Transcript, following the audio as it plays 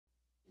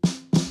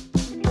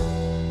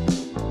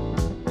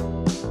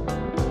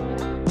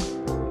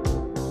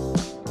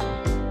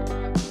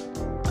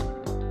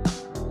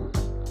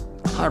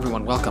Hi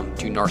everyone, welcome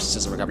to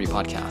Narcissism Recovery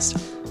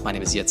Podcast. My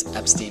name is Yitz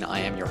Epstein.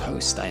 I am your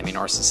host. I am a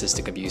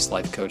narcissistic abuse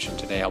life coach, and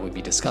today I will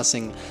be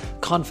discussing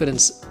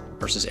confidence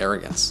versus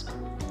arrogance.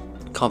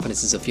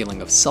 Confidence is a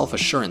feeling of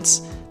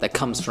self-assurance that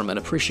comes from an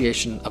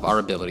appreciation of our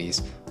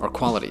abilities or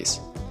qualities.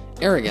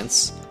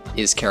 Arrogance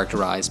is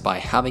characterized by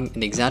having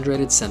an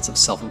exaggerated sense of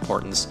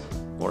self-importance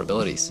or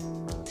abilities.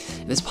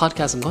 In this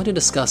podcast, I'm going to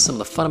discuss some of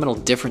the fundamental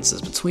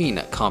differences between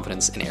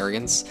confidence and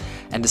arrogance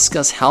and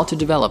discuss how to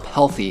develop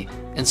healthy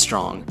and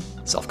strong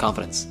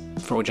self-confidence.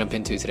 Before we jump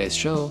into today's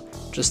show,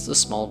 just a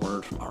small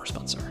word from our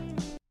sponsor.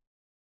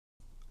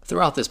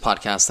 Throughout this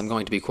podcast, I'm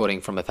going to be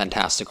quoting from a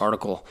fantastic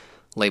article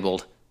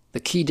labeled The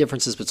Key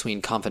Differences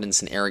Between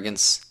Confidence and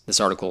Arrogance. This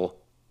article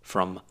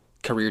from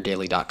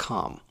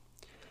CareerDaily.com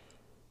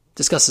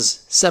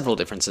discusses several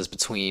differences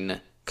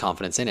between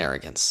confidence and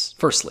arrogance.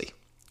 Firstly,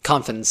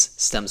 confidence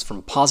stems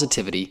from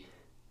positivity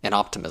and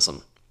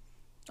optimism.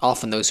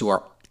 Often those who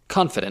are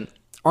confident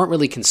aren't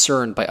really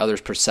concerned by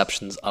others'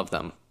 perceptions of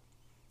them.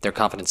 Their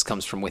confidence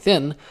comes from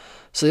within,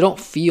 so they don't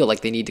feel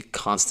like they need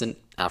constant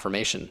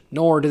affirmation,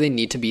 nor do they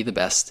need to be the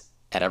best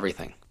at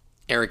everything.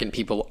 Arrogant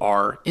people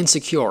are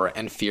insecure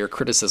and fear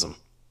criticism.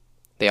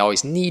 They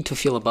always need to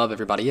feel above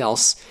everybody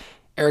else.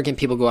 Arrogant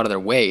people go out of their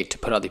way to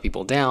put other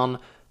people down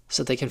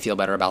so they can feel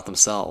better about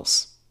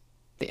themselves.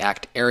 They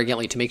act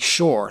arrogantly to make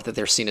sure that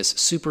they're seen as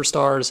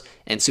superstars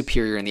and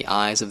superior in the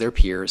eyes of their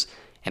peers,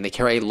 and they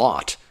care a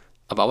lot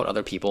about what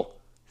other people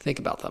think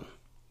about them.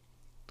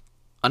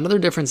 Another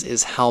difference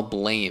is how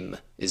blame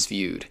is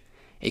viewed.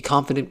 A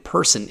confident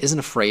person isn't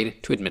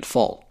afraid to admit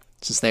fault,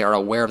 since they are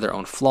aware of their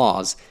own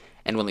flaws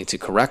and willing to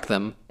correct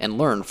them and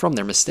learn from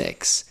their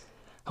mistakes.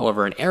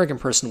 However, an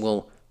arrogant person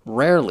will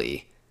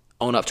rarely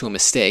own up to a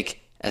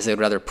mistake, as they would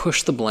rather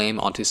push the blame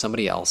onto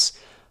somebody else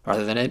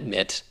rather than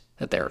admit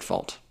that they're at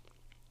fault.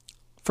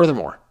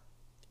 Furthermore,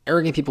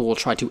 arrogant people will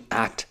try to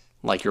act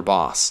like your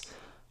boss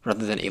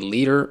rather than a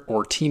leader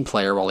or team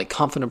player, while a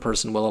confident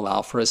person will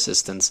allow for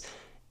assistance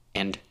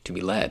and to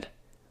be led.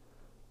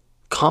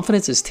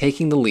 Confidence is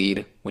taking the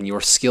lead when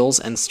your skills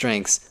and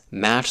strengths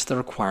match the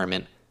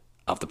requirement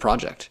of the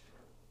project,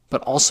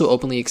 but also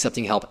openly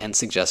accepting help and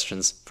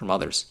suggestions from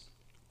others.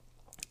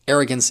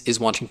 Arrogance is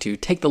wanting to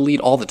take the lead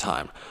all the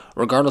time,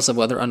 regardless of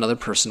whether another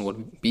person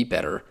would be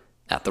better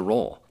at the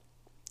role.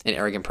 An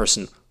arrogant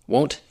person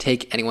won't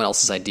take anyone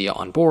else's idea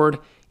on board,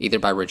 either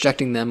by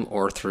rejecting them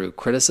or through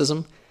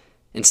criticism.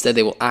 Instead,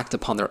 they will act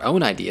upon their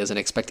own ideas and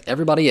expect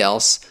everybody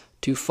else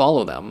to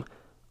follow them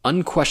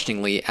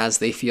unquestioningly, as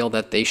they feel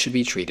that they should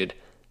be treated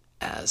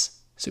as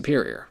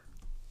superior.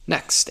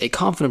 Next, a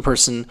confident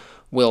person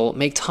will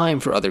make time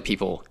for other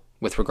people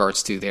with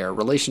regards to their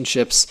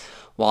relationships,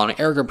 while an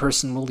arrogant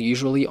person will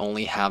usually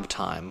only have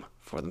time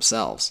for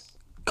themselves.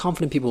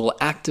 Confident people will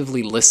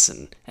actively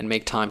listen and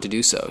make time to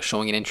do so,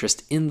 showing an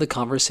interest in the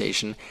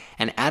conversation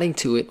and adding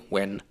to it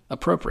when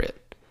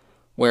appropriate.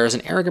 Whereas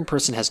an arrogant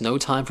person has no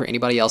time for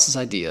anybody else's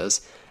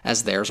ideas,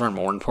 as theirs are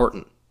more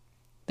important.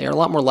 They are a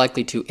lot more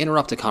likely to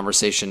interrupt a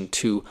conversation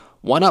to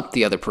one-up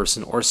the other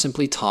person or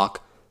simply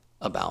talk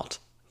about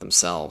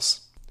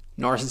themselves.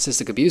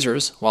 Narcissistic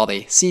abusers, while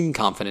they seem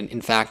confident, in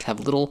fact have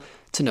little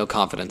to no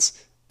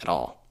confidence at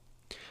all.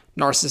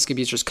 Narcissistic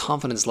abusers'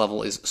 confidence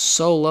level is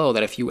so low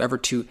that if you ever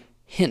to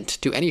hint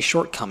to any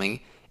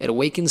shortcoming, it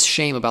awakens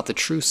shame about the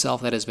true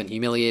self that has been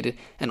humiliated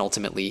and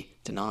ultimately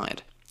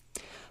denied.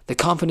 The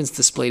confidence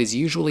displayed is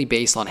usually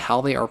based on how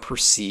they are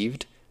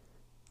perceived,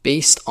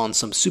 based on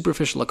some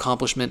superficial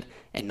accomplishment,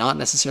 and not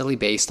necessarily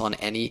based on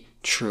any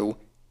true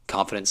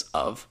confidence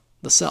of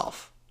the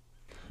self.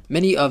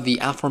 Many of the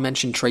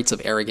aforementioned traits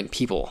of arrogant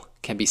people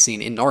can be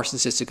seen in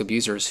narcissistic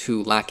abusers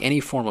who lack any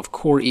form of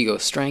core ego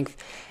strength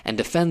and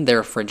defend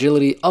their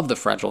fragility of the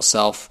fragile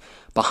self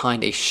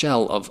behind a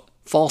shell of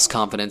false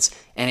confidence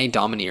and a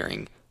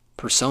domineering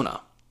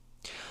persona.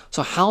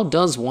 So how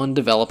does one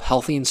develop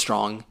healthy and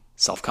strong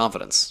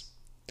self-confidence?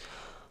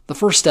 The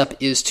first step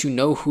is to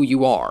know who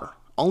you are.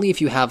 Only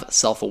if you have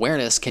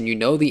self-awareness can you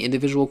know the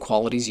individual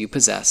qualities you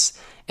possess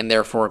and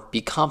therefore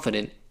be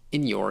confident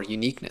in your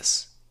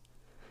uniqueness.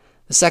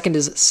 The second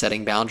is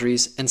setting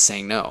boundaries and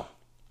saying no.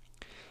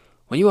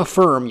 When you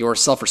affirm your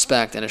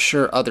self-respect and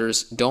assure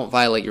others don't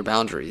violate your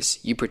boundaries,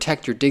 you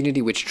protect your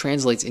dignity, which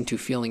translates into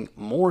feeling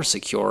more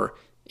secure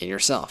in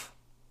yourself.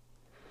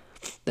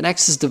 The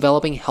next is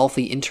developing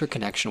healthy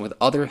interconnection with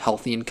other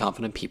healthy and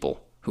confident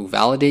people who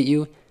validate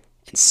you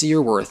and see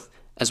your worth,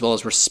 as well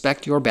as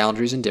respect your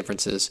boundaries and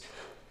differences.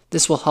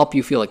 This will help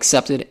you feel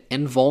accepted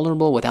and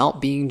vulnerable without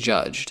being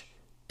judged,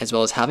 as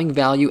well as having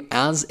value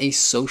as a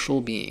social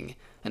being,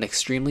 an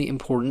extremely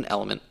important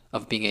element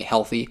of being a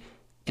healthy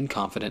and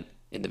confident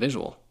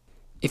individual.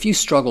 If you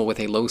struggle with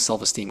a low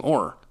self-esteem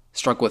or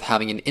struggle with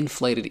having an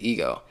inflated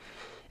ego,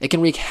 it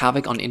can wreak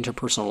havoc on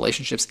interpersonal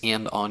relationships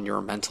and on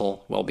your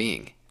mental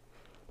well-being.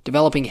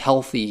 Developing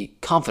healthy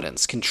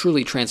confidence can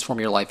truly transform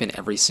your life in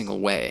every single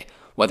way,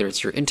 whether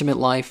it's your intimate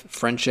life,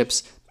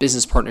 friendships,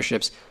 business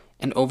partnerships,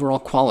 and overall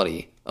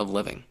quality of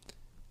living.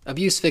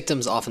 Abuse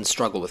victims often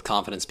struggle with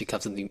confidence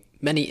because of the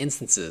many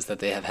instances that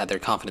they have had their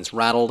confidence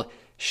rattled,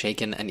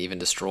 shaken, and even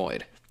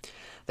destroyed.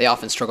 They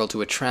often struggle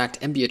to attract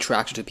and be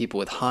attracted to people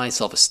with high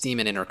self-esteem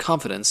and inner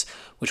confidence,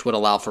 which would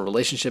allow for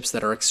relationships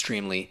that are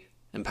extremely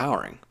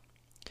empowering.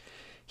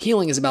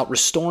 Healing is about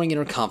restoring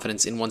inner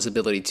confidence in one's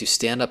ability to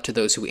stand up to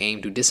those who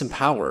aim to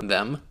disempower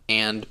them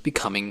and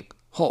becoming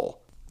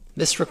whole.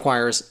 This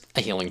requires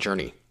a healing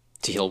journey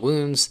to heal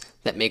wounds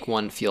that make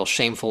one feel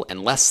shameful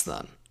and less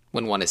than.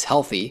 When one is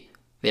healthy,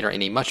 they are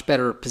in a much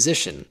better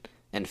position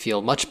and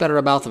feel much better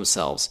about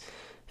themselves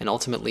and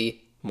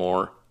ultimately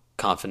more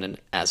confident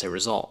as a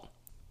result.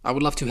 I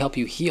would love to help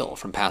you heal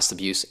from past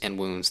abuse and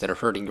wounds that are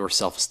hurting your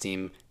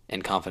self-esteem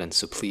and confidence,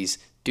 so please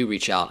do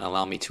reach out and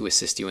allow me to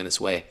assist you in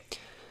this way.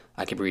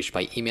 I can be reached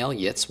by email,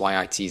 Yitz,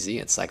 Y-I-T-Z,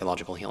 at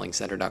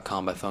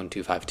psychologicalhealingcenter.com, by phone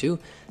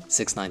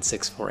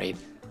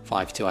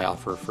 252-696-4852. I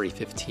offer a free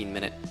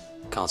 15-minute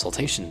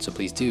consultation, so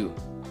please do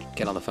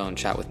get on the phone,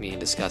 chat with me, and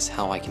discuss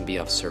how I can be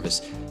of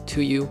service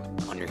to you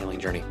on your healing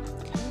journey.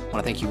 I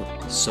want to thank you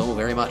so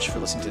very much for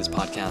listening to this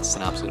podcast. It's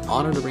an absolute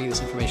honor to bring you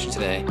this information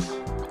today.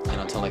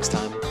 And until next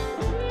time,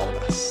 all the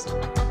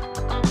best.